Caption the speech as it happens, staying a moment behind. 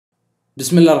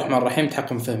بسم الله الرحمن الرحيم.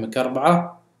 تحقق من فهمك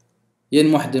 4.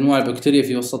 ينمو أحد أنواع البكتيريا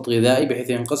في وسط غذائي بحيث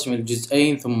ينقسم إلى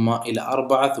جزئين ثم إلى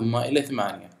 4 ثم إلى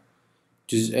 8.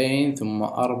 جزئين ثم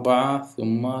 4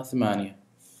 ثم 8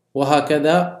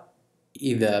 وهكذا.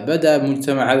 إذا بدأ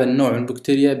مجتمع هذا النوع من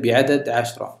البكتيريا بعدد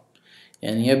 10،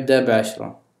 يعني يبدأ ب10،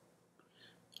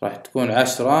 راح تكون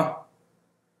 10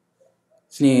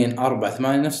 2 4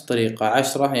 8 نفس الطريقة.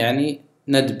 10 يعني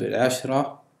ندبل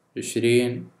 10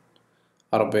 20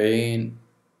 40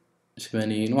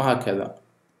 80 وهكذا.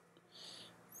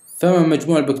 فما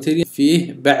مجموع البكتيريا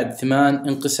فيه بعد 8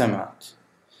 انقسامات.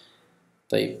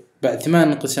 طيب بعد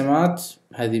 8 انقسامات،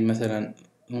 هذه مثلا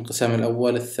الانقسام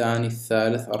الأول الثاني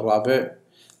الثالث الرابع،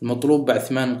 المطلوب بعد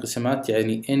 8 انقسامات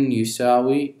يعني n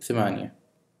يساوي 8.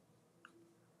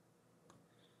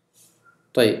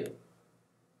 طيب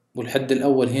والحد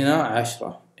الأول هنا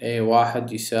 10،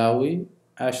 A1 يساوي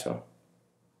 10،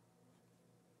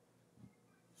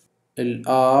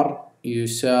 R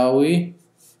يساوي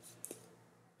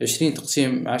 20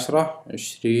 تقسيم 10،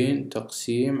 20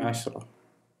 تقسيم 10،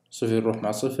 صفر يروح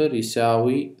مع صفر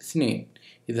يساوي 2.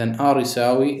 إذا R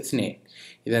يساوي 2.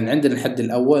 إذا عندنا الحد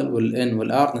الأول والN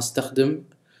والR نستخدم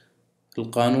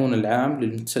القانون العام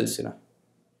للمتسلسلة،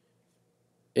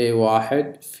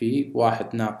 A1 في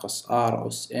 1 ناقص R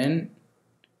أس N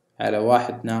على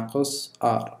 1 ناقص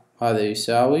R. هذا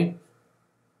يساوي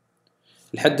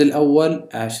الحد الأول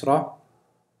 10،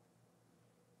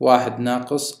 1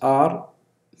 ناقص R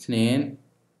 2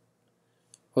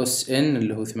 أس N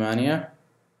اللي هو 8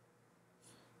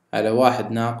 على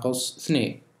 1 ناقص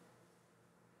 2.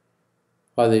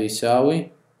 هذا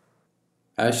يساوي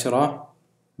 10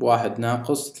 1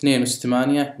 ناقص 2 أس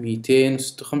 8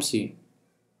 256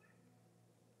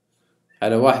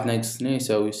 على 1 ناقص 2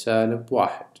 يساوي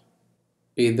 -1.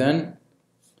 إذن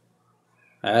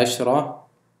 10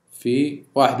 في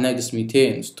 1 ناقص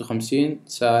 256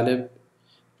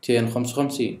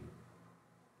 -255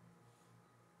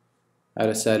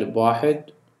 على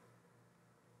 -1.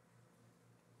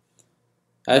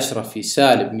 10 في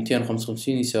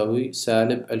 -255 يساوي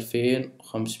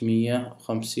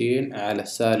 -2550 على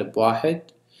 -1.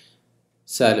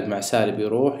 سالب مع سالب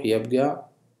يروح يبقى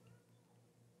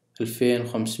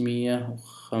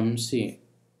 2550.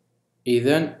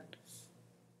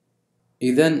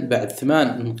 إذن بعد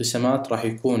 8 انقسامات راح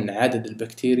يكون عدد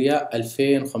البكتيريا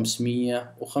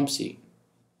 2550.